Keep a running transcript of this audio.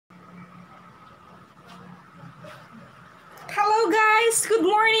guys, good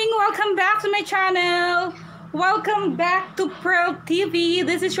morning. Welcome back to my channel. Welcome back to Pearl TV.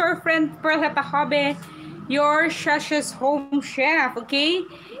 This is your friend Pearl Hatahobe, your Shasha's home chef, okay?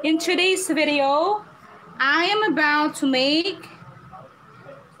 In today's video, I am about to make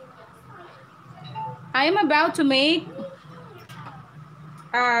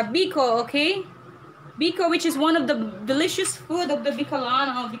Biko, okay? Biko, which is one of the delicious food of the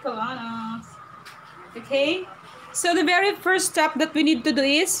Bikolanos. Okay? So the very first step that we need to do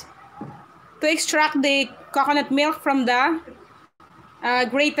is to extract the coconut milk from the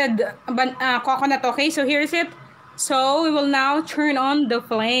grated coconut. Okay, so here's it. So we will now turn on the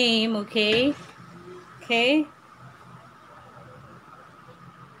flame. Okay.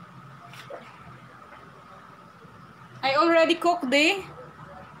 I already cooked the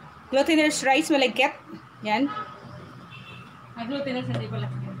glutinous rice, malagkit. Yan. Glutinous, hindi pala.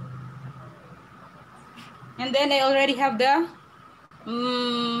 And then I already have the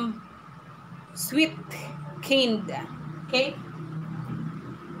sweet cane. Okay.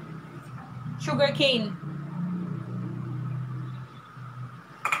 Sugar cane.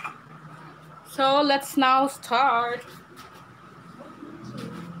 So let's now start.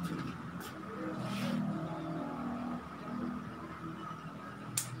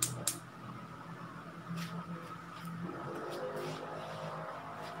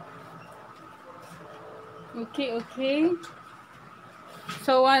 Okay.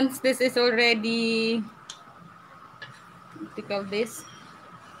 So once this is already, take out this.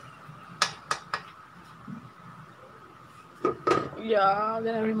 Yeah, I'm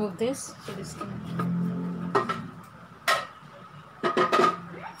gonna remove this. So this can...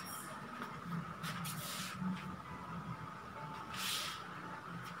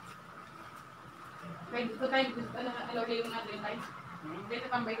 Ito tayo, ano yung natin tayo. Dito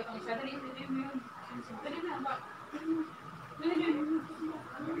tambay ko itong isa. Dali mo yun. Dali na, ba? Dali.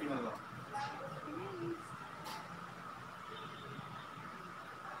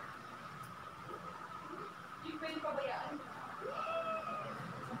 Yung pwede pa bayaan.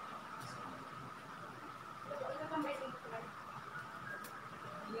 Ito tambay ko ito tayo.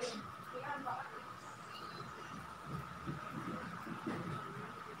 Yan. Yan ba?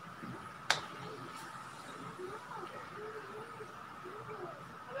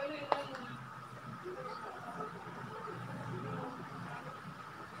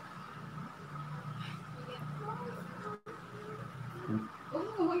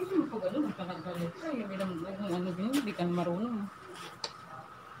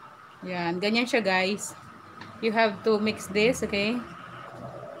 Yan, ganyan siya guys. You have to mix this, okay?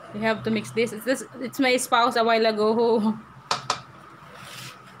 You have to mix this. It's my spouse a while ago who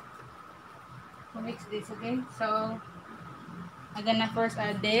mix this, okay? So I'm gonna first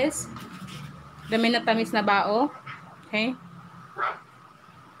add this. The Minatamis na bao. Okay?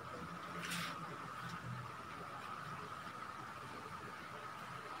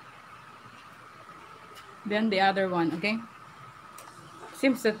 Then the other one, okay?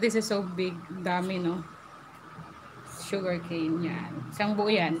 Seems that this is so big. Dami, no? Sugar cane, yan. Isang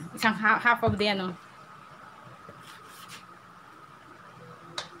buo yan. Isang half of the, ano.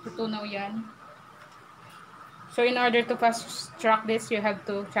 Tutunaw yan. So in order to fast track this, you have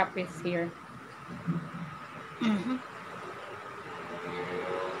to chop this here.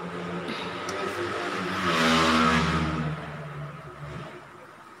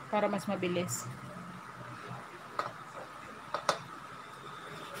 Para mas mabilis.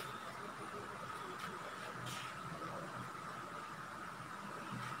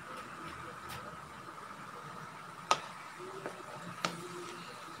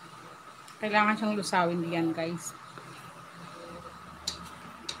 Kailangan siyang lusawin diyan, guys.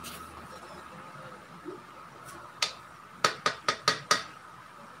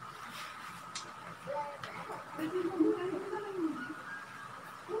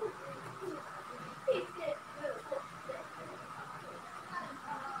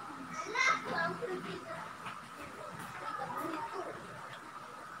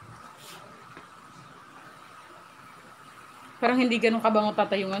 Parang hindi ganun kabango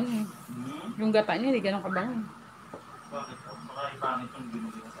tatayungan eh. Yung gata niya hindi ganun kabango. Bakit? Baka ipangit yung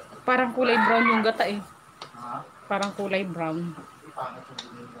ginagawa. Parang kulay brown yung gata eh. Ha? Parang kulay brown. Ipangit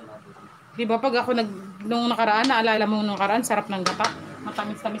yung ginagawa. Di ba pag ako nung nakaraan, naalala mo nung nakaraan, sarap ng gata.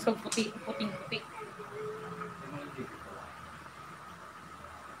 Matamis-tamis ko, puting-puti.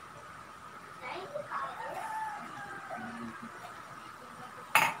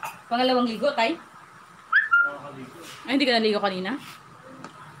 Pangalawang ligo, tay? Ay, hindi ka naligo kanina?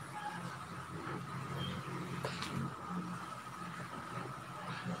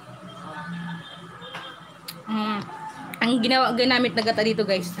 Ang Ang ginamit na gata dito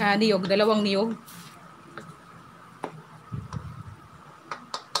guys, niyog, dalawang niyog.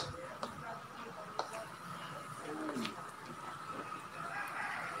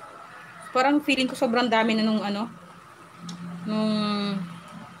 Parang feeling ko sobrang dami na nung ano, nung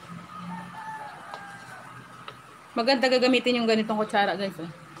maganda gagamitin yung ganitong kutsara guys.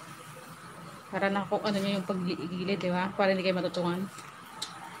 Para na kung ano nyo yung paggilid, di ba? Para hindi kayo matutungan.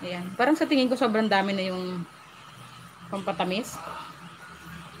 Ayan. Parang sa tingin ko sobrang dami na yung pampatamis.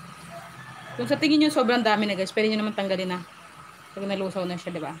 Kung sa tingin nyo sobrang dami na guys, pwede nyo naman tanggalin na. Pag nalusaw na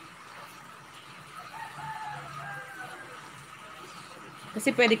siya, di ba?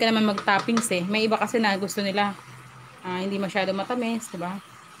 Kasi pwede ka naman mag-toppings eh. May iba kasi na gusto nila hindi masyado matamis, di ba?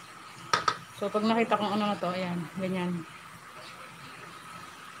 So pag nakita kong ano na to, ayan, ganyan.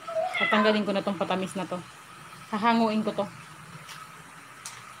 Tatanggalin ko na tong patamis na to. Hahanguin ko to.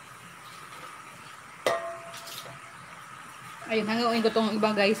 Ayun, hanguin ko tong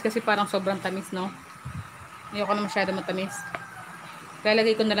iba guys kasi parang sobrang tamis, no? Ayoko na masyado matamis.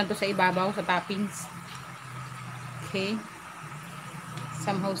 Lalagay ko na lang to sa ibabaw, sa toppings. Okay.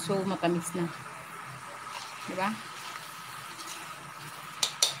 Somehow so matamis na. Diba?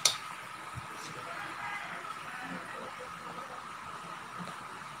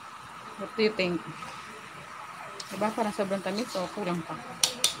 What do you think? Diba? Parang sobrang tamis o kulang pa.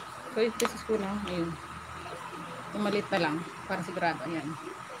 So, if this is kulang, ayun. Umalit na lang para sigurado. Ayan.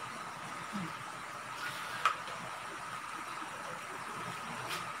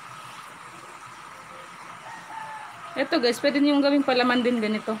 Ito guys, pwede nyo gawing palaman din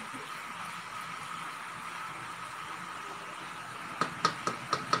ganito.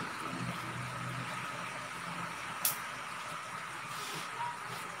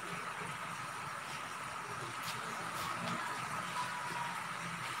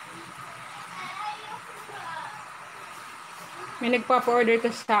 May nagpapa-order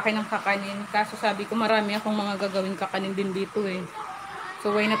kasi sa akin ng kakanin. Kaso sabi ko marami akong mga gagawin kakanin din dito eh.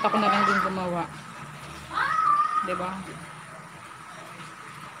 So why not ako na lang din gumawa. Diba?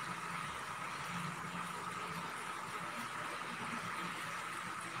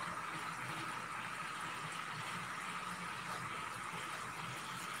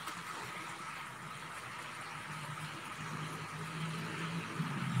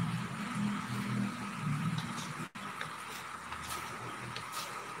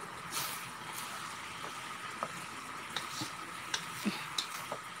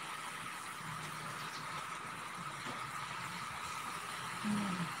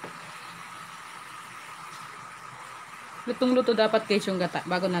 Lutong-luto dapat guys yung gata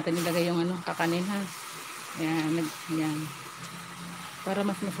bago natin ilagay yung ano, kakanin ha. Ayan, ayan. Para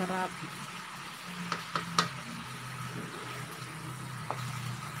mas masarap.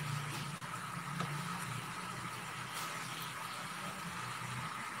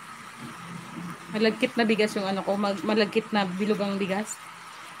 Malagkit na bigas yung ano ko, malagkit na bilugang bigas.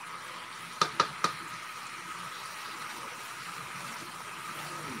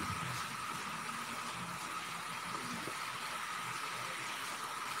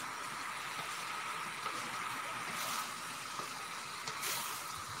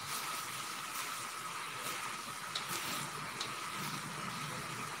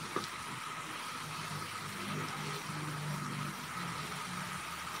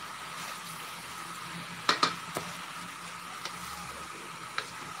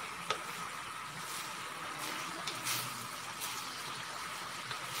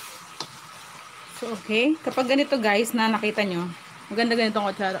 So, okay. Kapag ganito guys, na nakita nyo, maganda ganitong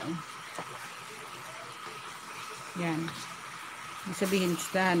kutsara. Yan. Ibig sabihin,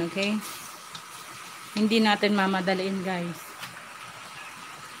 dahan, okay? Hindi natin mamadaliin guys.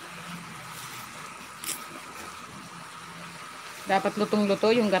 Dapat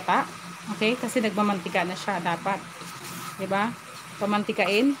lutong-luto yung gata. Okay? Kasi nagmamantika na siya. Dapat. Diba?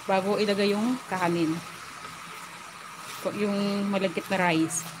 Pamantikain bago ilagay yung kakanin. Yung malagkit na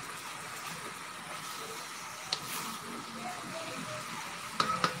rice.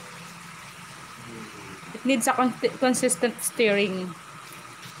 It needs a consistent stirring.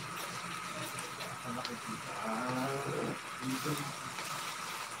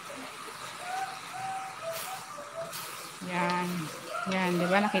 Yan. Yan.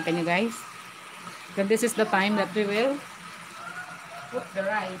 Diba? Nakita nyo guys? Then this is the time that we will put the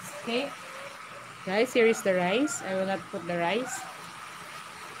rice. Okay? Guys, here is the rice. I will not put the rice.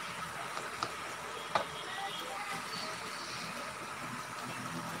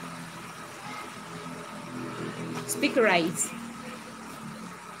 Speak rice.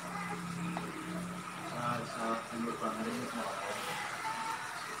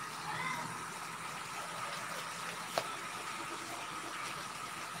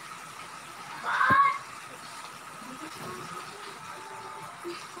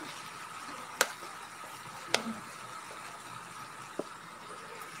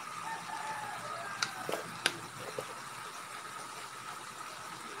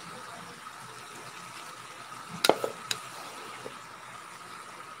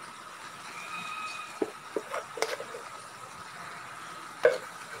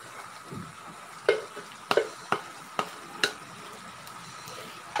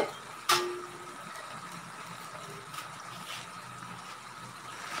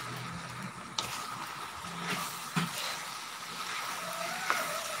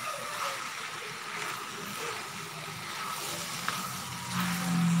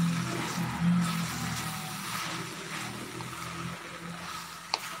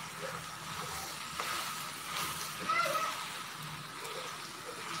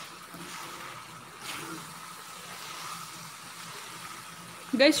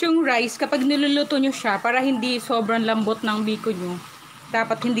 Guys, yung rice, kapag niluluto nyo siya, para hindi sobrang lambot ng biko nyo,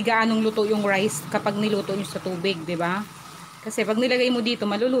 dapat hindi gaanong luto yung rice kapag niluto nyo sa tubig, di ba? Kasi pag nilagay mo dito,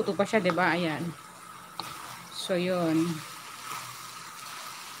 maluluto pa siya, di ba? Ayan. So, yun.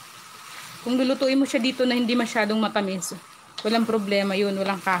 Kung lulutuin mo siya dito na hindi masyadong matamis, walang problema yun,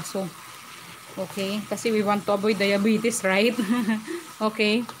 walang kaso. Okay? Kasi we want to avoid diabetes, right?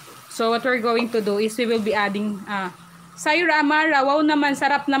 Okay? So, what we're going to do is we will be adding, Saira Amara, wow naman,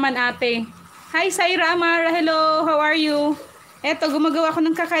 sarap naman ate. Hi Saira Amara, hello, how are you? Eto, gumagawa ko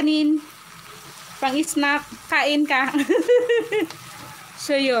ng kakanin. Pang snack, kain ka.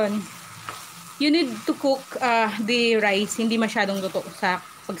 So, yun. You need to cook the rice, hindi masyadong luto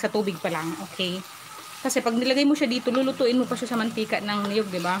pag sa tubig pa lang, okay? Kasi pag nilagay mo siya dito, lulutuin mo pa siya sa mantika ng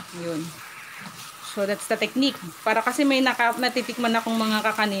niyog, di ba? Yun. So, that's the technique. Para kasi may natitikman akong mga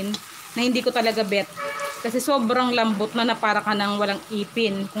kakanin na hindi ko talaga bet. Kasi sobrang lambot na para ka nang walang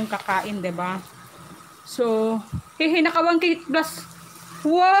ipin kung kakain, diba? So, naka 1K plus.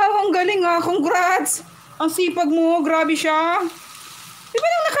 Wow, ang galing ah. Congrats! Ang sipag mo, grabe siya. Di ba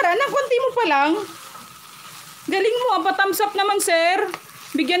nang nakaraan, ang konti mo pa lang? Galing mo ah, pa-thumbs up naman, sir.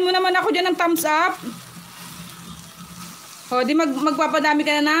 Bigyan mo naman ako dyan ng thumbs up. O, di magpapadami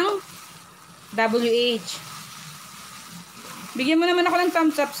ka na ng WH. Bigyan mo naman ako ng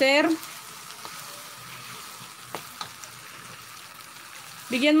thumbs up, sir.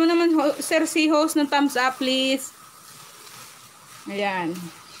 Bigyan mo naman, sir, si host ng thumbs up, please. Ayan.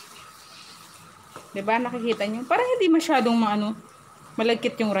 Diba, nakikita nyo? Parang hindi masyadong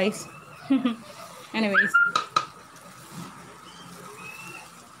malagkit yung rice. Anyways.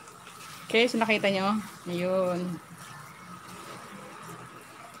 Okay, so nakita nyo? Ayun.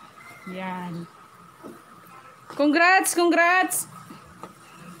 Yan. Congrats! Congrats!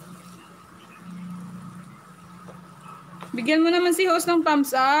 Bigyan mo naman si host ng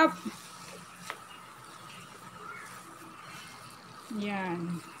thumbs up.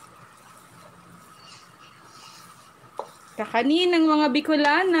 Yan. Kakanin ng mga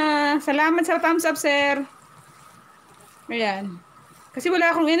Bikolana. Salamat sa thumbs up, sir. Ayan. Kasi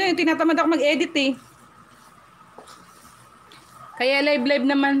wala akong yung tinatamad ako mag-edit eh. Kaya live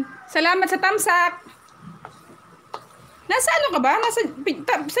naman. Salamat sa thumbs up. Nasa ano ka ba?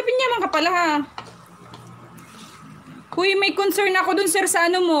 Sa pinyaman ka pala ha. Huy, may concern ako dun sir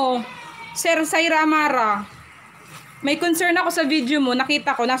sa ano mo. Sir Saira Amara. May concern ako sa video mo.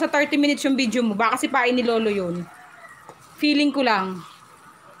 Nakita ko, nasa 30 minutes yung video mo. Baka sipain ni Lolo yun. Feeling ko lang.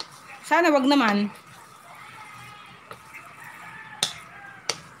 Sana wag naman.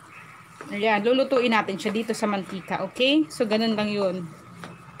 Ayan, lulutuin natin siya dito sa mantika, okay? So, ganun lang yun.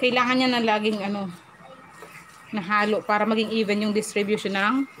 Kailangan niya na laging nahalo para maging even yung distribution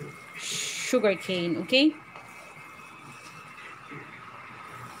ng sugar cane, okay?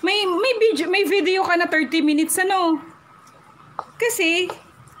 May video ka na 30 minutes, ano? Kasi,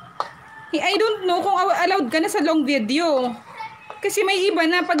 I don't know kung allowed ka na sa long video. Kasi may iba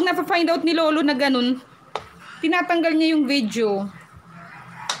na pag na-find out ni Lolo na ganun, tinatanggal niya yung video.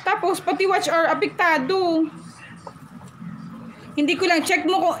 Tapos, pati watch hour, apektado. Hindi ko lang, check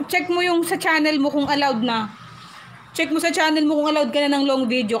mo yung sa channel mo kung allowed na. Check mo sa channel mo kung allowed ka na ng long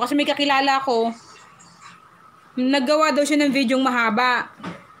video. Kasi may kakilala ko, naggawa daw siya ng video mahaba.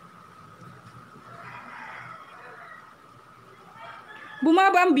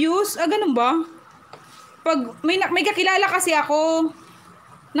 Bumaba ang views? Ganun ba? Pag may kakilala kasi ako,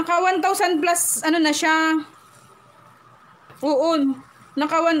 naka 1,000 plus, na siya. Oo,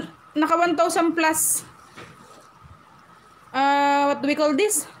 naka 1,000 plus what do we call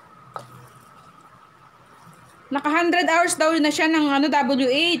this? Naka 100 hours daw na siya ng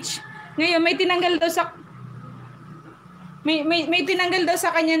WH. Ngayon may tinanggal daw sa may tinanggal daw sa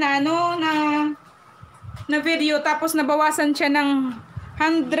kanya na video, tapos nabawasan siya ng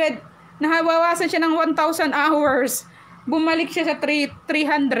 1,000 hours. Bumalik siya sa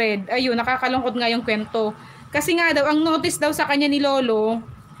 300. Ayun, nakakalungkot nga yung kwento. Kasi nga daw, ang notice daw sa kanya ni Lolo,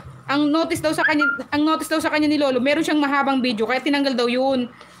 ni Lolo, meron siyang mahabang video, kaya tinanggal daw yun.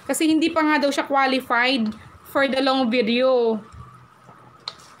 Kasi hindi pa nga daw siya qualified for the long video.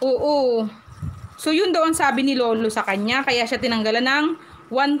 Oo. So, yun daw ang sabi ni Lolo sa kanya, kaya siya tinanggalan ng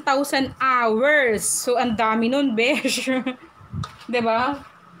 1,000 hours. So, ang dami nun, besh. Diba?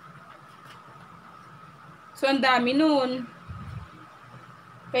 So, ang dami nun.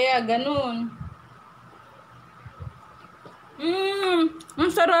 Kaya, ganun. Ang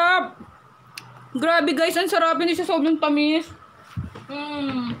sarap. Grabe guys, ang sarap. Hindi siya sobrang tamis.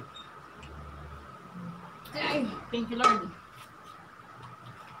 Ay, thank you Lord.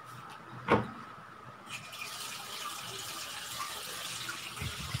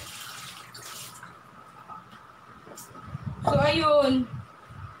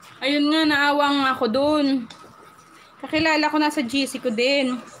 Ayun nga, naawang ako dun. Kakilala ko nasa GC ko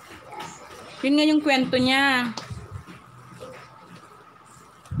din. Yun nga yung kwento niya.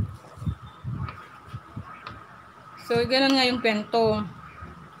 So, ganun nga yung kwento.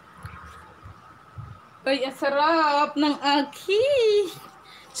 Ay, ang sarap ng aki.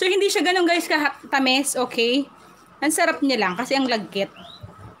 So, hindi siya ganun guys katamis, okay? Ang sarap niya lang kasi ang lagkit.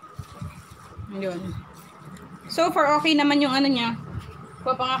 Yun. So far, okay naman yung ano niya.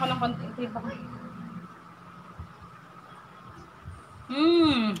 Kuha pa nga ako ng konti.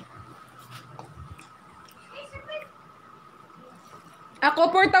 Ako,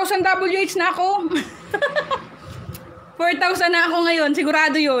 4,000 WH na ako. 4,000 na ako ngayon.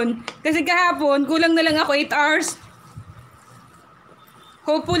 Sigurado yun. Kasi kahapon, kulang na lang ako 8 hours.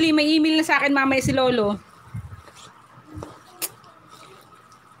 Hopefully, may email na sa akin mamaya si Lolo.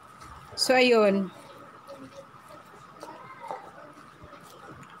 So, ayun.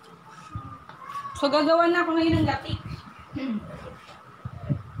 So, gagawa na ako ngayon ng latik.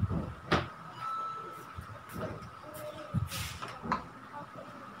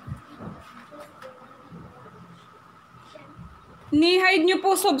 Ni-hide nyo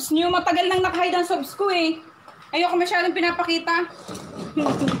po subs nyo. Matagal nang naka-hide ang subs ko eh. Ayoko masyadong pinapakita.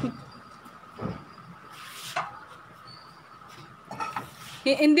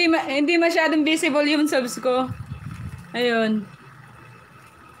 Hindi masyadong visible yung subs ko. Ayun.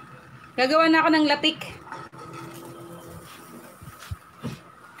 Gagawa na ako ng latik.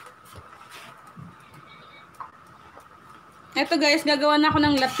 Eto guys, gagawa na ako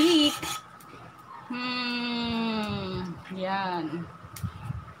ng latik. Yan.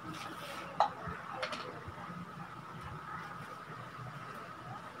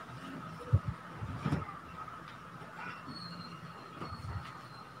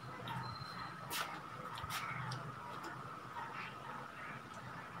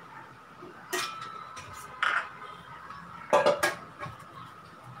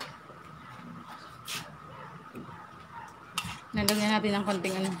 Nalagyan natin ng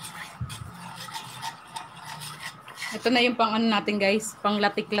konting ano. Ito na yung pang ano natin guys, pang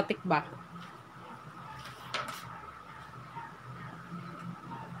latik-latik ba.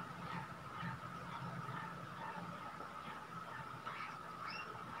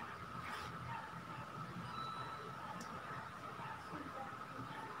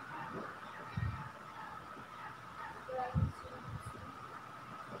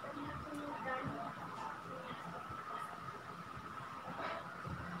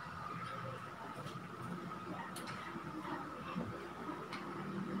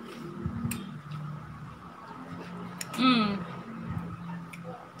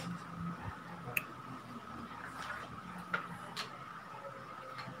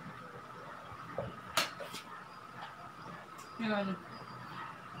 Yun.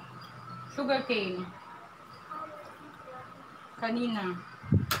 Sugar cane. Kanina.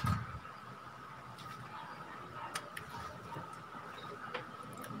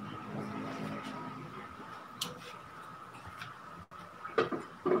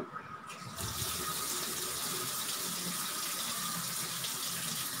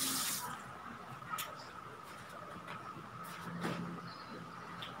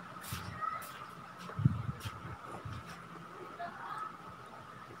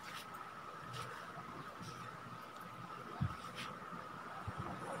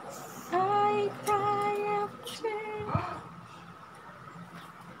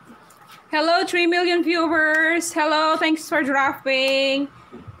 Hello, 3 million viewers. Hello, thanks for dropping.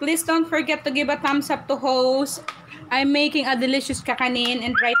 Please don't forget to give a thumbs up to host. I'm making a delicious kakanin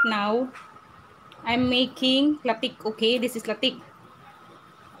and right now, I'm making latik, okay? This is latik.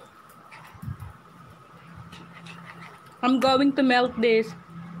 I'm going to melt this.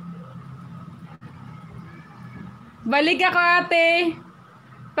 Balik ako ate.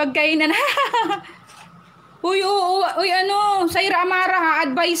 Pagkainan. Uy, ano, Saira Amara ha,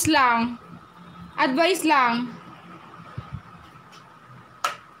 advice lang. Advice lang.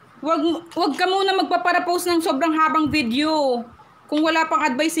 Wag ka muna magpapara-post ng sobrang habang video. Kung wala pang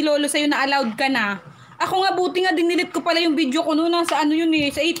advice si Lolo sa'yo na allowed ka na. Ako nga buti nga dinilit ko pala yung video ko noon sa ano yun eh,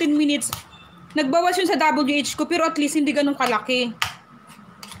 sa 18 minutes. Nagbawas yun sa WH ko pero at least hindi ganun kalaki.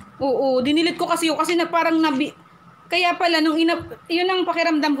 Oo, dinilit ko kasi yun kasi parang kaya pala nung yun ang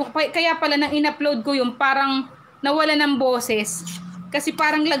pakiramdam ko, kaya pala nang in-upload ko yung parang nawala ng boses. Kasi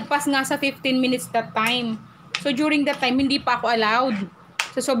parang lagpas nga sa 15 minutes that time. So during that time, hindi pa ako allowed.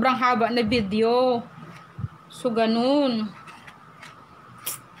 Sa sobrang haba na video. So ganun.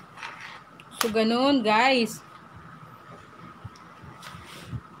 So ganun guys.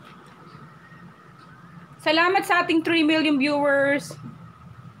 Salamat sa ating 3 million viewers.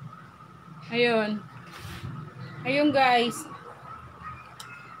 Ayun. Ayun guys.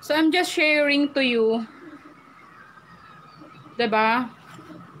 So I'm just sharing to you. 'Di ba?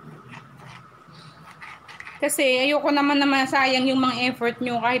 Kasi ayoko naman na masayang yung mga effort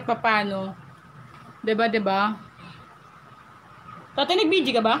nyo kahit papano. 'Di ba, 'di ba? Tatay,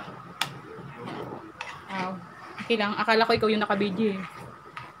 nag-BG ka ba? Ah, okay lang. Akala ko ikaw yung naka-BG eh.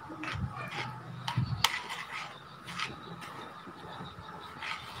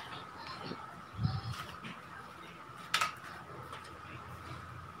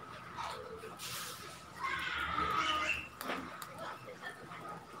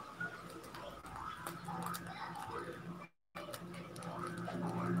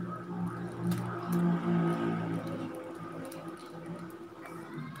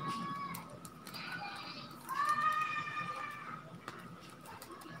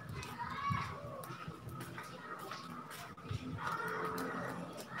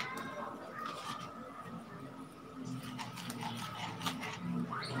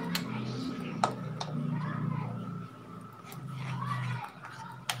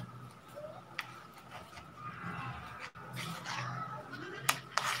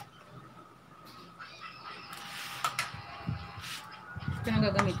 Ito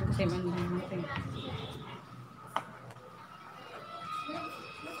na gagamitin kasi mandihan natin.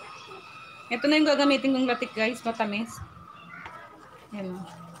 Ito na yung gagamitin kong latik guys, matamis. Yan o.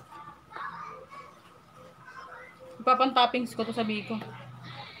 Ipapan-toppings ko to sa biko.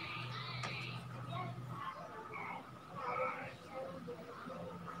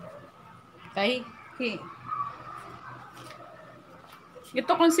 Tay, okay.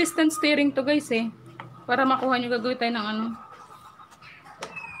 Ito consistent stirring to guys eh. Para makuha nyo gagawin tayo ng ano.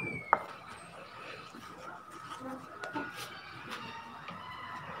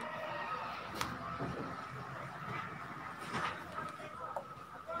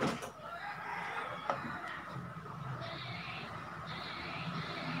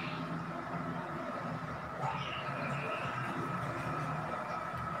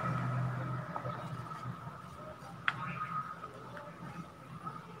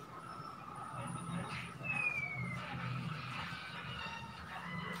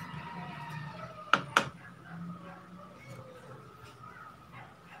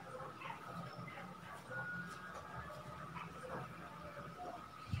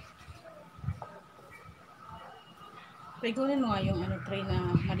 Igunin mo nga yung ano, tray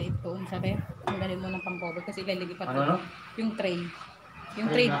na maliit doon sa ref. Tanggalin mo ng pang-cover kasi ilalagay pa Ano? yung tray. Yung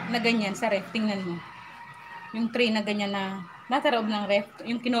tray na ganyan sa ref, tingnan mo. Yung tray na ganyan na nasa loob ng ref,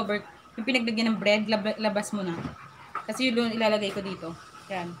 yung kinover, yung pinaglagyan ng bread, labas mo na. Kasi yun ilalagay ko dito.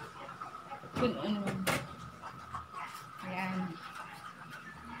 Yan. Ano. Yan.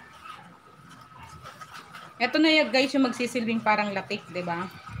 Ito na yung guys yung magsisilbing parang latik, 'di ba?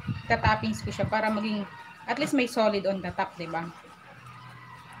 Tatappings ko siya para maging at least may solid on the top, 'di ba?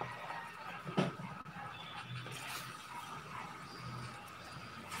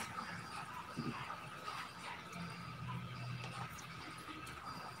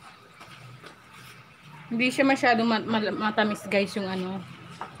 Hindi siya masyadong matamis guys yung ano,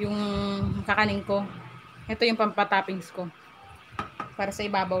 yung kakanin ko. Ito yung pampatoppings ko. Para sa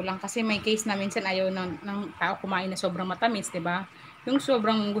ibabaw lang kasi may case na minsan ayaw ng tao kumain na sobrang matamis, 'di ba? Yung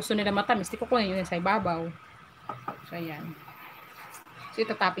sobrang gusto nila matamis, di kukunin yun sa ibabaw. So ayan. So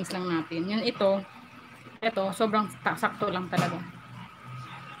ito toppings lang natin. Yun ito sobrang sakto lang talaga.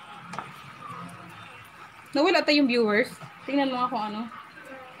 Nawala tayong viewers. Tingnan mo ako ano.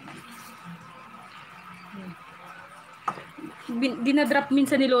 Dinadrop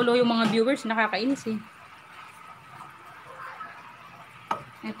minsan ni Lolo yung mga viewers, nakakainis eh.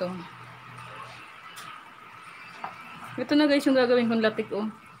 Ito. Ito na guys yung gagawin kong latik oh.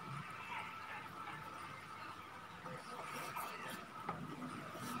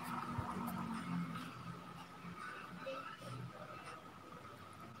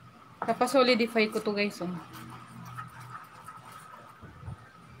 Solidify ko to guys oh.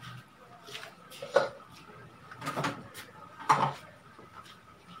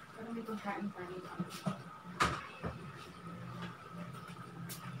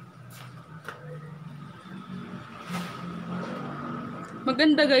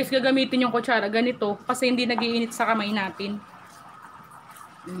 Maganda guys, gagamitin yung kutsara ganito kasi hindi nagiinit sa kamay natin.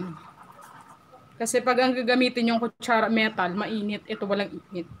 Kasi pag ang gagamitin yung kutsara metal, mainit. Ito walang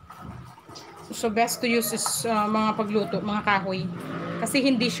init. So best to use is mga pagluto, mga kahoy. Kasi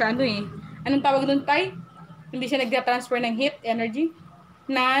hindi siya ano eh. Anong tawag doon tay? Hindi siya nagda-transfer ng heat, energy.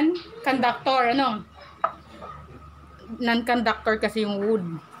 Non-conductor, ano? Non-conductor kasi yung wood.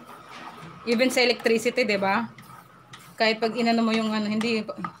 Even sa electricity, 'di ba? Kahit pag inano mo yung ano, hindi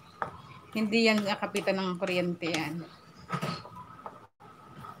Hindi yan nakapitan ng kuryente yan.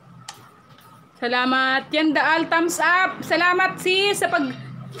 Salamat. Yan daal, thumbs up. Salamat sis sa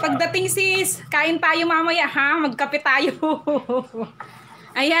pagdating sis. Kain tayo mamaya ha. Magkape tayo.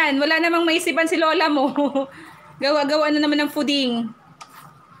 Ayan, wala namang maisipan si lola mo. Gawa-gawa na naman ng fooding.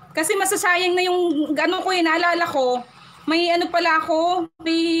 Kasi masasayang na yung ano ko naalala ko. May ano pala ako,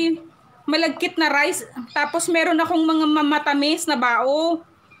 may malagkit na rice. Tapos meron akong mga matamis na bao.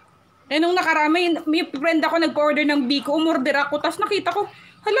 Eh nung nakaraan, may friend ako nag-order ng Biko, umorder ako, tapos nakita ko,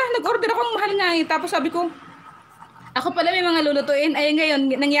 hala, nag-order ako ng mahal nga eh. Tapos sabi ko, ako pala may mga lulutuin. Ayun ngayon,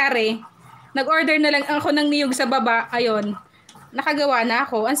 nangyari, nag-order na lang ako ng niyog sa baba, ayun. Nakagawa na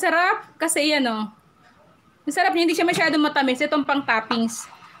ako. Ang sarap, kasi yan oh. Ang sarap niya, hindi siya masyadong matamis. Itong pang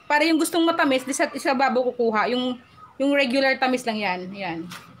toppings. Para yung gustong matamis, di sa babo kukuha. Yung regular tamis lang yan. Yan.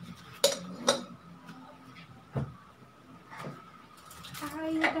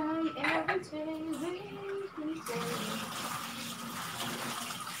 I die every day.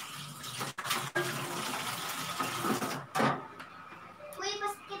 Uy,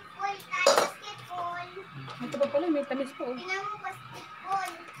 basketball tayo, basketball. Ito pa pala, may tamis po. Tingnan mo,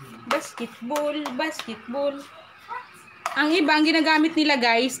 basketball. Basketball, basketball. Ang iba, ang ginagamit nila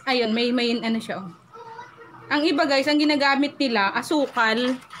guys, ayun, may ano siya. Oh. Ang iba guys, ang ginagamit nila,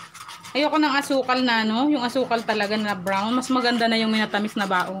 asukal. Ayoko ng asukal na, no? Yung asukal talaga na brown. Mas maganda na yung minatamis na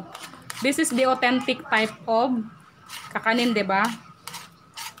bao. This is the authentic type of kakanin, diba?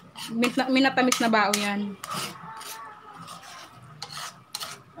 Minatamis na bao yan.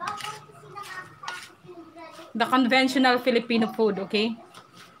 The conventional Filipino food, okay?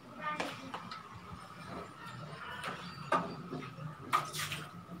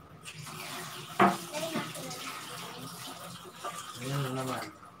 Ayun naman.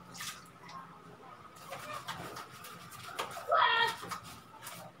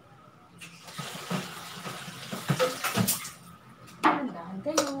 Tandaan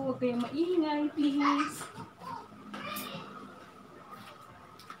kayo, huwag kayong maingay, please.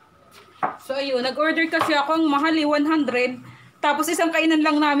 So ayun, nag-order kasi ako ang mahal 100. Tapos isang kainan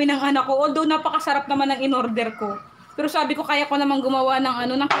lang namin ng anak ko. Although napakasarap naman ng in-order ko. Pero sabi ko kaya ko naman gumawa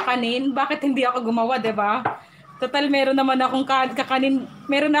ng ng kakanin. Bakit hindi ako gumawa, 'di ba? Total meron naman akong kakanin,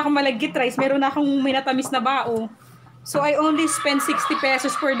 meron na akong malagkit rice, meron na akong minatamis na bao. So I only spend 60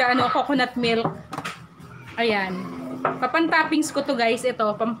 pesos for the coconut milk. Ayan. Papantoppings ko to guys, ito,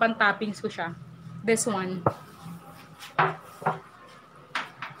 pampantoppings ko siya. This one.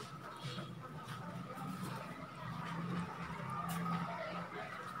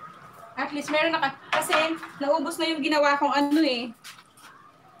 At least meron na kasi naubos na yung ginawa kong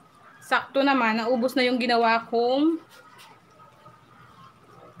sakto naman, naubos na yung ginawa kong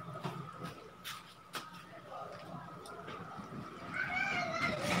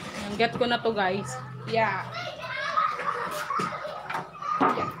get ko na to guys. Yeah.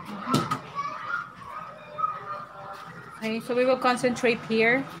 Okay, so we will concentrate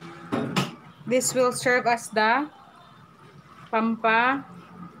here. This will serve as the pampa.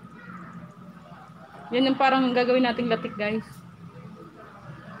 Yan yung parang gagawin nating latik guys.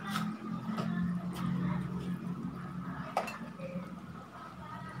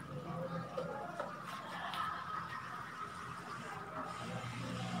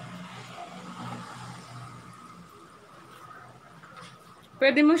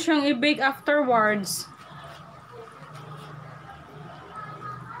 Pwede mo siyang i-bake afterwards.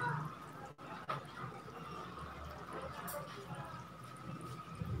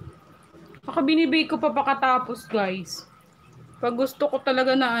 Baka binibake ko pa pakatapos guys. Pag gusto ko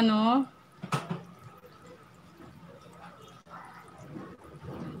talaga na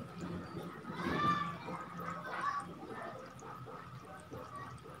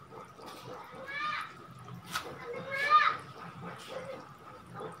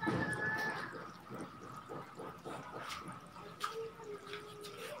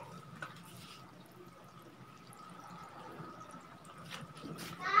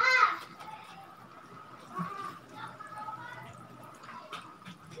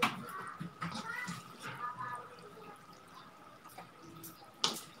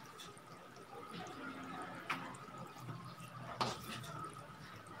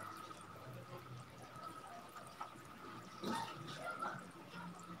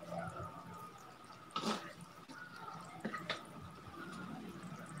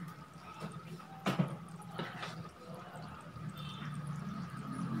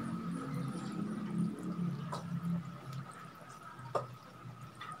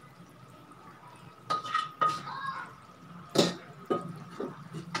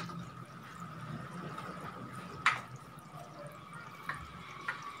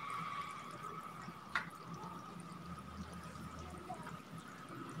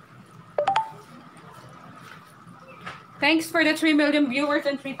Thanks for the 3 million viewers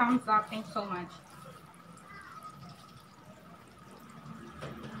and 3 thumbs up. Thanks so much.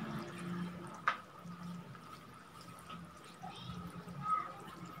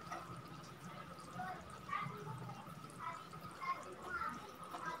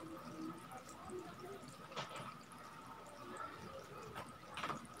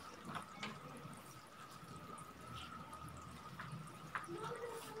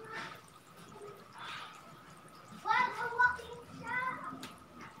 Wag hawakin siya.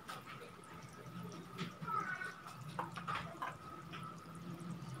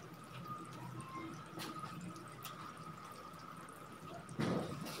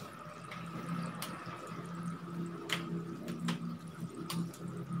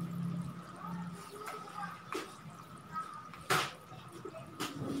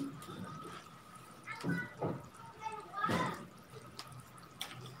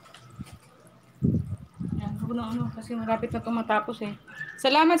 Yan, huwag na ano, kasi malapit na ito matapos eh.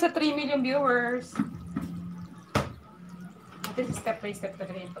 Salamat sa 3 million viewers. Ito si step by step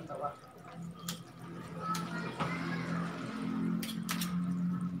talaga yung paggawa.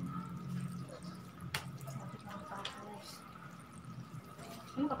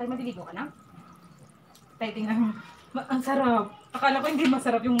 Ano ka tayo? Maliligo ka na? Tayo tingnan. Ang sarap. Akala ko hindi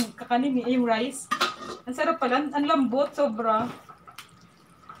masarap yung kakanin eh, yung rice. Ang sarap pala. Ang lambot, sobra.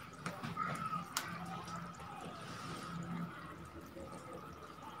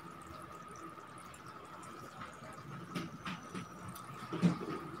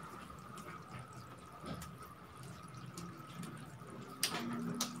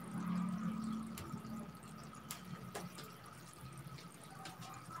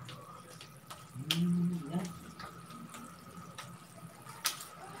 Yan.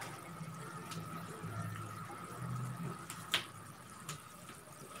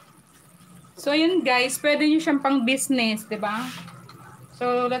 So yun guys, pwede nyo siyang pang business, 'di ba?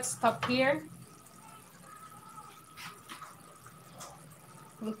 So let's stop here.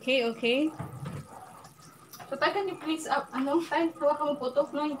 Okay, okay. So tayo can you please up, tayo, hawakan mo po ito,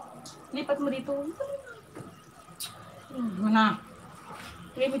 no? Lipat mo dito. Mana?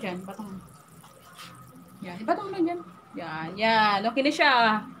 Lagay mo dyan, batong mo. Yan, ibatong mo lang dyan. Yan, yan. Okay na siya.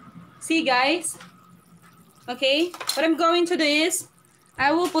 See guys? Okay? What I'm going to do is, I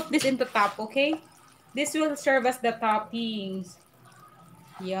will put this into top, okay? This will serve as the toppings.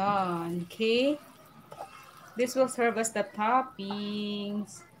 Yan, okay? This will serve as the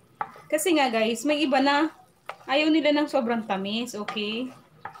toppings. Kasi nga guys, may iba na ayaw nila ng sobrang tamis, okay?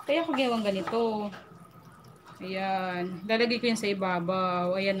 Kaya ako ginawang ganito. Ayan, lalagay ko yan sa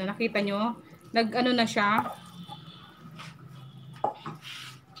ibabaw. Ayan na, nakita nyo? Nag-ano na siya.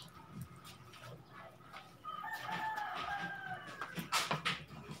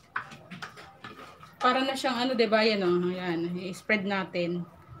 Para na siyang ano, 'di ba? Yan oh. Ayan, i-spread natin.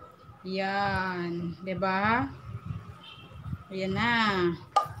 Yan, 'di ba? Ayan na.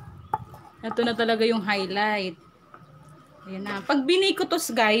 Ito na talaga yung highlight. Ayan na. Pag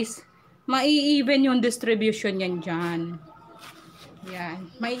binikutos, guys, mai-even yung distribution yan dyan. Yan,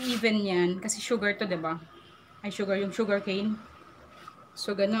 mai-even yan kasi sugar to, 'di ba? Ay sugar, yung sugar cane.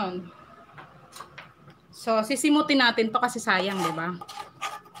 So ganon. So sisimutin natin to kasi sayang, 'di ba?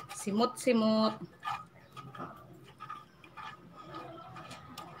 Simot-simot.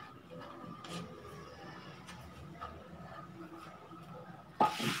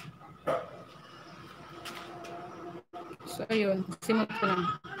 So, ayun. Simot ko lang.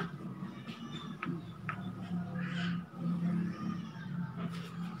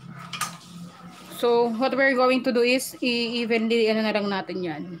 So, what we're going to do is, i-evenly, ano na lang natin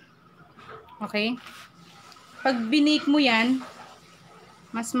yan. Okay? Pag binake mo yan,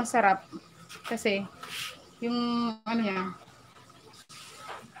 mas masarap. Kasi, yung, ano niya,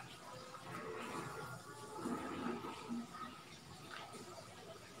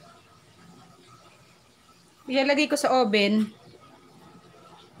 ilalagay ko sa oven.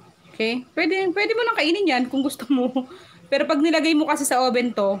 Okay? Pwede mo nang kainin yan kung gusto mo. Pero pag nilagay mo kasi sa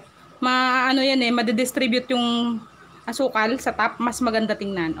oven to, ano yan eh, madidistribute yung asukal sa top, mas maganda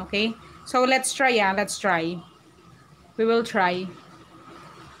tingnan. Okay? So, let's try let's try. We will try.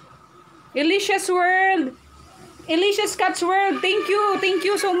 Elicious World! Elicious Cat's World! Thank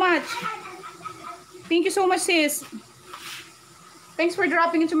you so much! Thank you so much, sis! Thanks for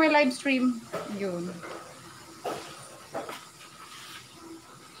dropping into my live stream. Yun.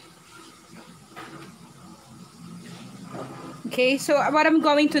 Okay, so what I'm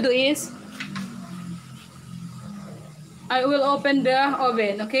going to do is I will open the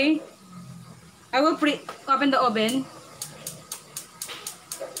oven, okay? I will open the oven.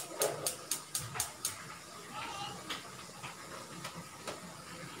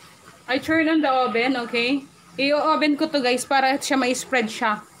 I turn on the oven, okay? I-oven ko to guys para siya ma-spread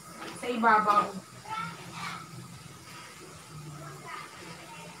siya sa ibabaw.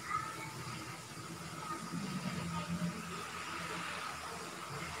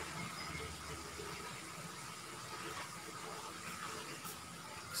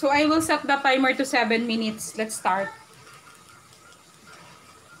 So I will set the timer to 7 minutes. Let's start.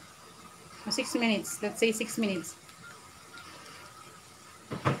 6 minutes. Let's say 6 minutes.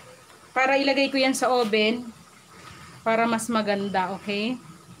 Para ilagay ko yan sa oven para mas maganda, okay?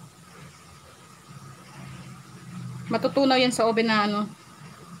 Matutunaw yan sa oven na ano.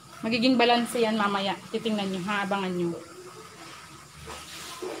 Magiging balanse yan mamaya. Titingnan nyo, haabangan nyo.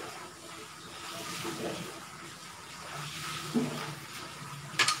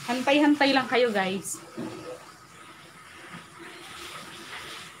 Hantay-hantay lang kayo guys.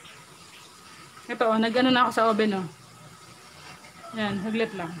 Ito oh, nag-ano na ako sa oven oh. Yan,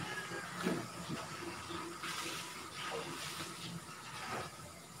 haglit lang.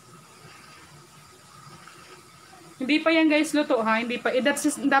 Hindi pa yan guys luto ha, hindi pa.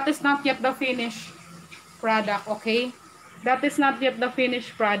 That is not yet the finished product, okay? That is not yet the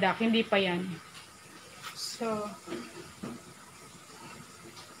finished product, hindi pa yan. So,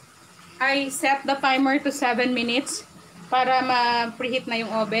 I set the timer to 7 minutes para ma-preheat na yung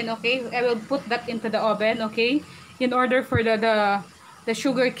oven, okay? I will put that into the oven, okay? In order for the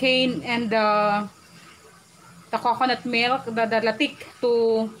sugar cane and the coconut milk, the latik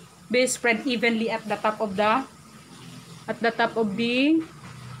to be spread evenly at the top of the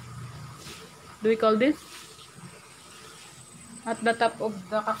do we call this? At the top of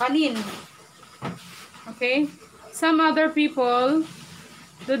the kakanin. Okay? Some other people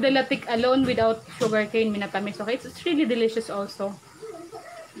do the latik alone without sugar cane minatamis. Okay? It's really delicious also.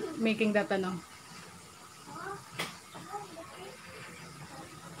 Making that ano.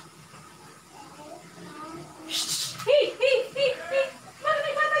 Hey! Hey! Hey! Hey!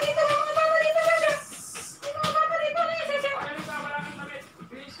 May bata dito! Mga bata dito! May mga bata dito!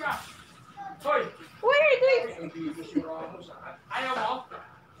 Wait! Wait! Ayaw mo?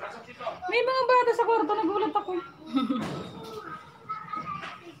 May mga bata sa kwarto. Nagulat ako.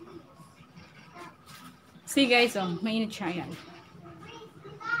 See guys, oh, mainit siya yan.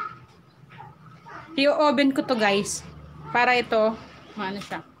 I-oven ko to guys. Para ito, ano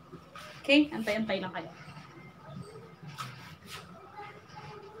siya. Okay? Antay-antay lang kayo.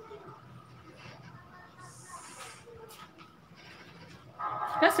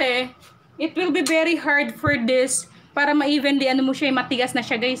 Kasi, it will be very hard for this para ma-evenly, ano mo siya, matigas na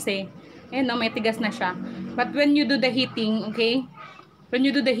siya guys eh. Ayan no, may tigas na siya. But when you do the heating, okay? When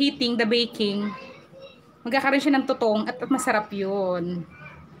you do the heating, the baking, magkakaroon siya ng tutong at masarap yun.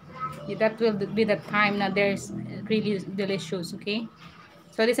 That will be the time na there's really delicious, okay?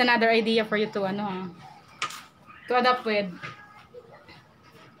 So this is another idea for you to ano, to adapt with.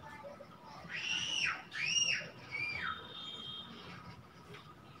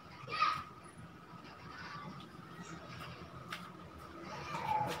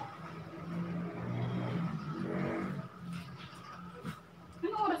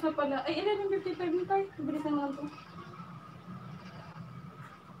 Anong oras na pala? Ay, 11:55 na tayo. Bilisan mo lang to.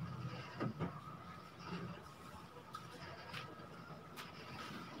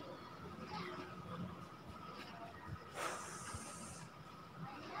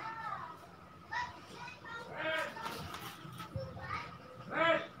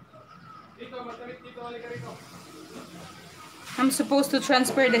 I'm supposed to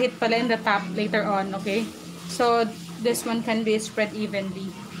transfer the heat pala in the top later on, okay? So, this one can be spread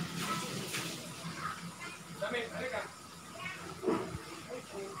evenly.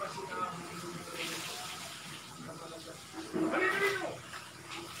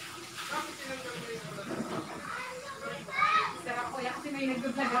 Sarap ko yan kasi may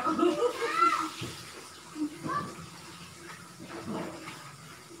nag-vlog ako.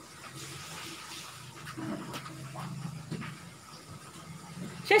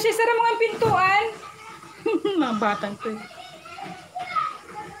 Siya, sara mo ang pintuan. Mga batang to.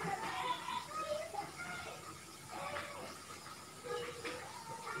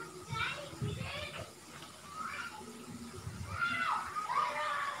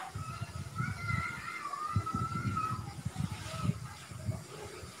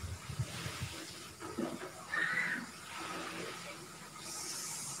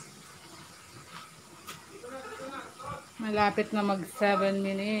 Malapit na mag 7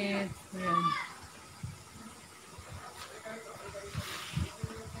 minutes. Ayan.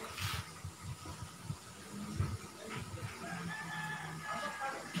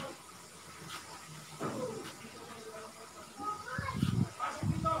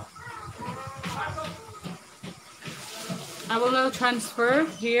 I will now transfer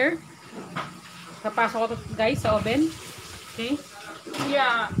here. Papasok ko to guys sa oven. Okay.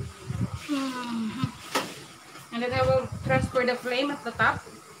 Yeah. And then I will transfer the flame at the top.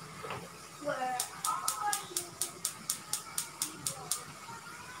 Where?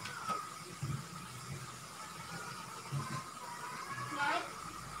 Mark,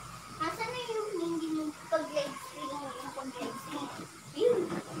 nasa na yung hindi mo pag-live stream yung pag-live stream? Yun.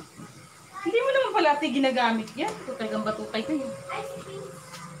 Hindi mo naman pala ate ginagamit yan. Tutay kang batutay kayo. Ice cream.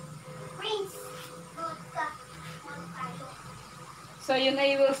 Prince. Vodka. Tayo. So yun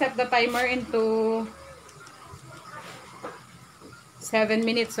I will set the timer into 7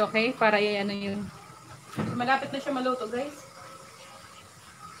 minutes, okay? Para ano yun. Malapit na siya maluto, guys.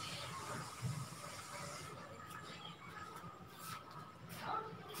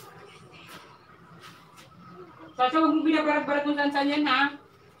 Sasha, huwag mo binabarat-barat kung saan yan, ha?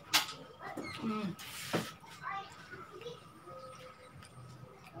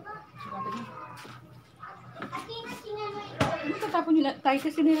 Ano tatapon yun? Tayo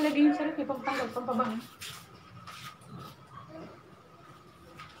kasi nilalagay yung sarap, pampanggal, pampabango.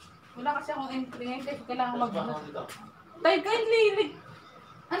 Wala kasi akong ingredient, kasi kailangan mag-balat. Tayo, kindly,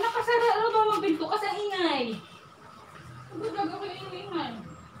 ano kasara, ano ba mabinto? Kasi ang ingay. Ano gagawin yung ingay?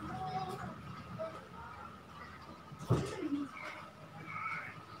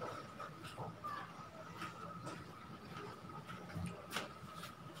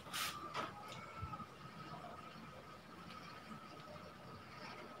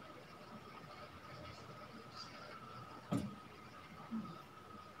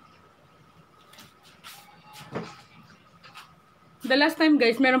 The last time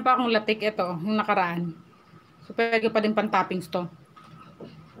guys, meron pa akong latik ito, yung nakaraan. So pwede pa din pang toppings to.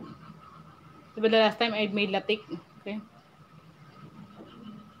 Diba the last time I made latik? Okay.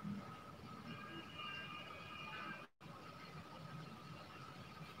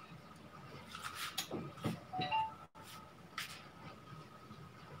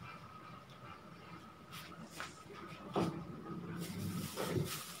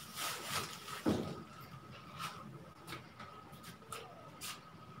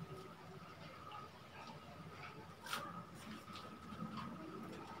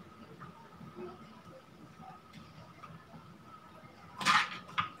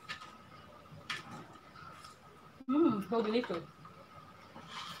 So delicious.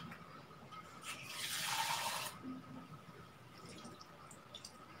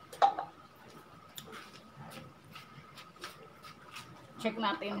 Check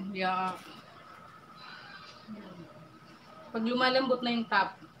natin. Yeah. Pag lumalambot na yung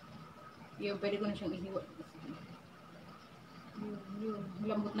top, yun, pwede ko na siyang ihiwa. Yun.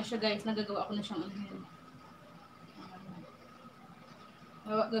 Lambot na siya guys. Nagagawa ko na siyang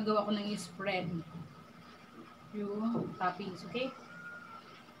gagawa ko ng spread. Yung toppings, okay?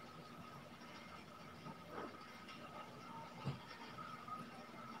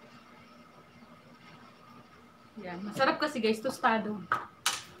 Yan. Masarap kasi guys, tostado.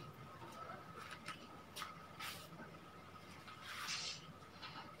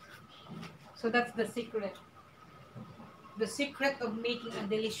 So that's the secret. The secret of making a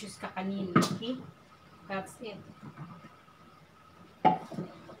delicious kakanin, okay? That's it.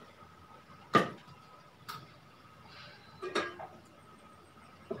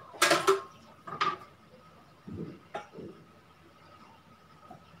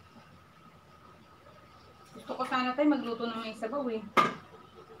 Gusto ko sana tayo magluto ng may sabaw eh.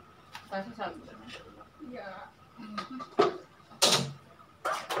 Kaso sabi ko. Yeah.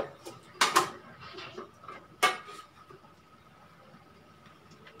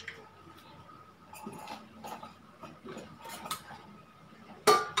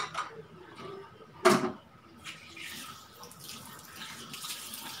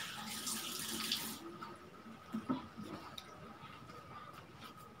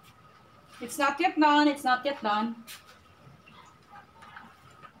 It's not yet done. It's not yet done.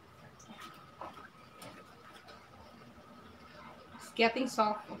 It's getting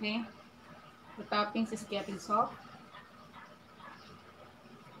soft, okay? The toppings is getting soft.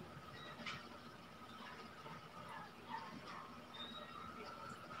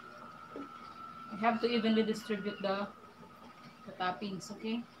 I have to evenly distribute the toppings,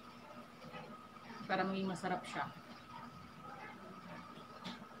 okay? Para maging masarap siya.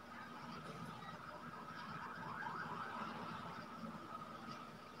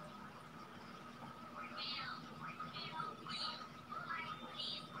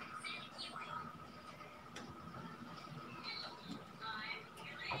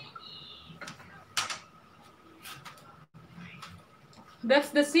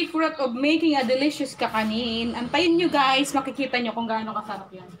 That's the secret of making a delicious kakanin. Antayin nyo guys, makikita nyo kung gaano kasarap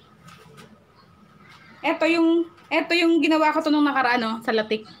yan. Ito yung ginawa ko to nung nakaraan, no? Sa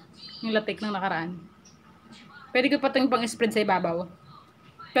latik. Yung latik ng nakaraan. Pwede ko pa ito yung pang-spread sa ibabaw.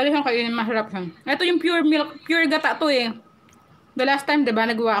 Pero yung kainin, masarap siya. Ito yung pure milk, pure gata to eh. The last time, diba,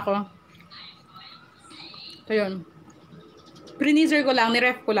 nagawa ako. So yun. Freezer ko lang,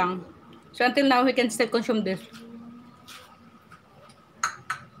 niref ko lang. So until now, we can still consume this.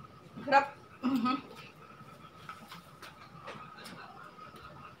 Sarap.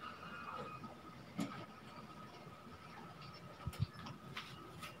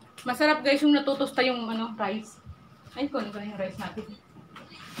 Masarap guys yung natutusta yung rice. Ay, kunin ko na yung rice natin.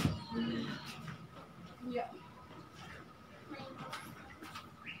 Yeah.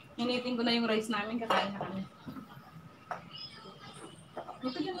 Initin ko na yung rice namin, kakain na kami.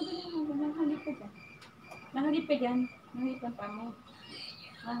 Ito dyan, nahagip ka dyan. Nahagip ka dyan. Nahagip ka pa mo.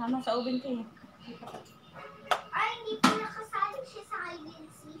 Nasa oven ka eh. Ay, hindi pa nakasali siya sa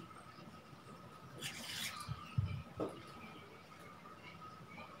IDC.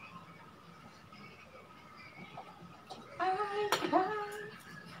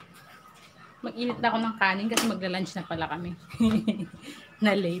 Mag-init na ako ng kanin kasi magla-lunch na pala kami.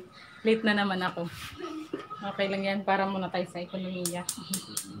 Na late. Late na naman ako. Okay lang yan para muna tayo sa ekonomiya.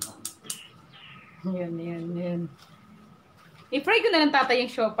 Yun. I-fry ko na lang tatay yung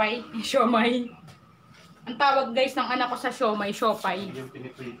siopay. Siomay. Ang tawag guys ng anak ko sa siomay, siopay. Yung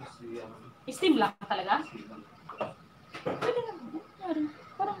piniprito siya. Steam lang talaga? Pwede na.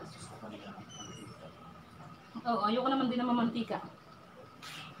 Parang. Oo, ayoko naman din naman mantika.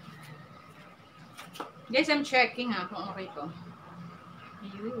 Guys, I'm checking kung okay to.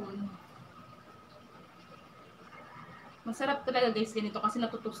 Ayun. Masarap talaga guys ganito kasi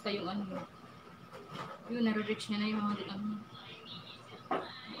natutusta yung Yun, nare-reach niya na yung mga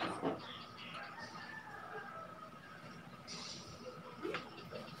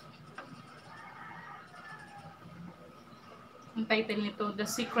Ang title nito, The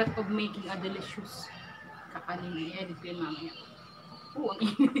Secret of Making a Delicious Kakanin. I-edit ko yun mamaya. Ang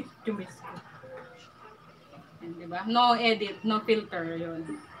init yung miss ko. Yan, diba? No edit, no filter. Yun.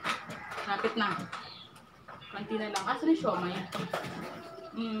 Lapit na. Kanti na lang. Asa na yung siomay?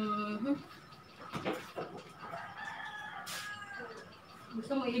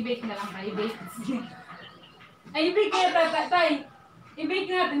 Gusto mo i-bake na lang ka? I-bake. Ay, i-bake kaya tay. I-bake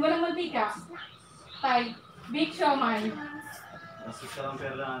natin. Walang mantika. Tay, bake siomay. Nasisa lang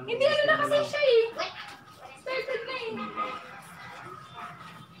pera. Hindi na kasi siya eh. Started na eh.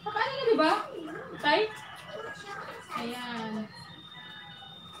 Nakaano na diba? Tay? Ayan.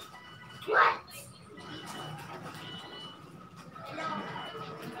 What? Hello.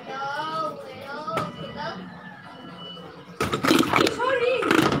 Sorry!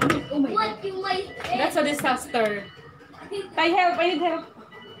 Oh my What God. you might That's a disaster. Tay, help! I need help!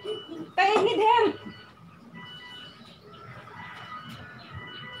 Tay, I need help!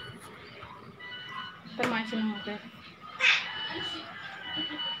 Tamaan siya ng motor.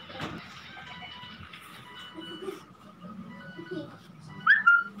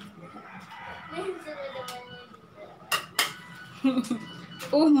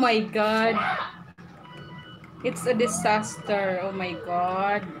 Oh my God! It's a disaster. Oh my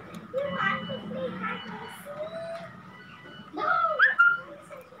God. No.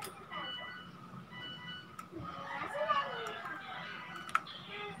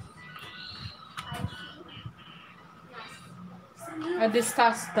 A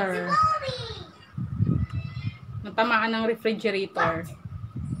disaster. Natamaan ng refrigerator.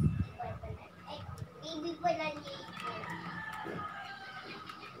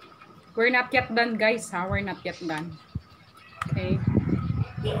 We're not yet done, guys, ha? We're not yet done. Okay.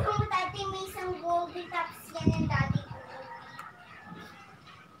 Di ko dati may isang goldie tops yan yung dati ko.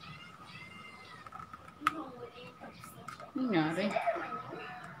 Ano nangyari?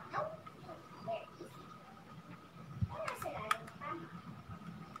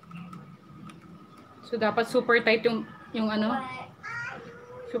 So, dapat super tight yung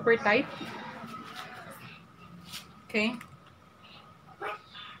super tight. Okay.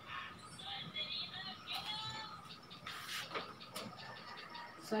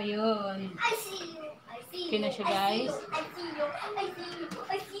 So, ayun. I see you. I see you. Okay na siya, guys. I see you. I see you.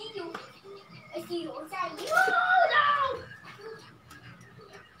 I see you. I see you. I see you. No!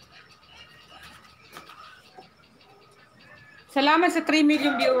 Salamat sa 3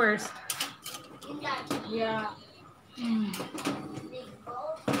 million viewers. Yeah.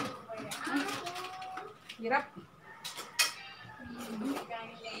 Hirap.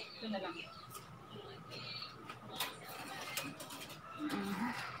 Ito na lang.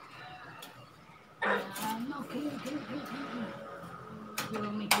 Okay.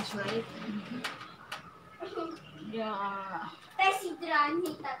 We'll make this right. Yeah. Tasidran,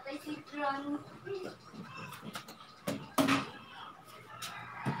 hita, tasidran.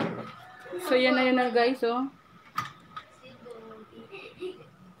 So yan na yun na guys, oh.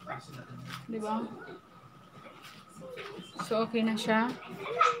 Diba? So okay na siya.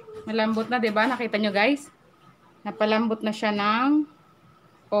 Malambot na, diba? Nakita nyo guys? Napalambot na siya ng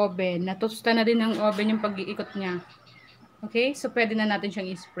oven. Natusta na din ng oven yung pag-iikot niya. Okay? So pwede na natin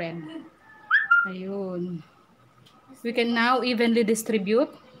siyang i-spread. Ayun. We can now evenly distribute.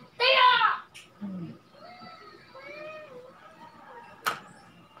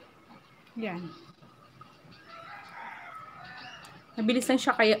 Yan. Mabilis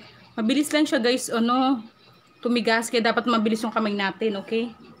lang siya guys, ano, tumigas, kaya dapat mabilis yung kamay natin,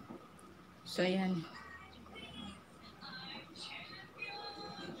 okay? So ayan.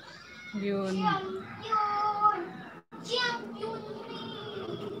 Yun.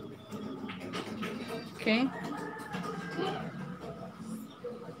 Okay.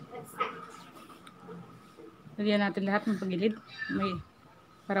 Lagyan natin lahat ng pagilid.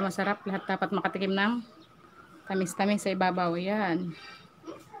 Para masarap, lahat dapat makatikim ng tamis-tamis sa ibabaw. Ayan.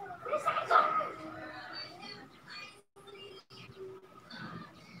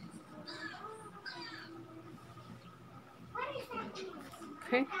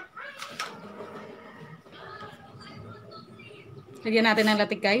 Okay. Lagyan natin ng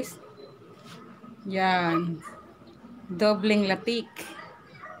latik guys. Yan. Dobling latik.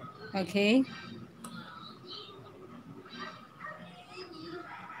 Okay.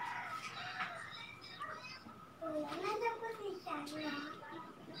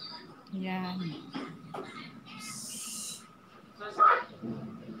 Yan.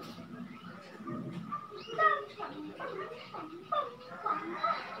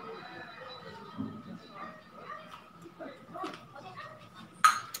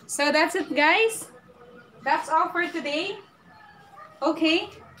 So that's it guys. That's all for today. Okay.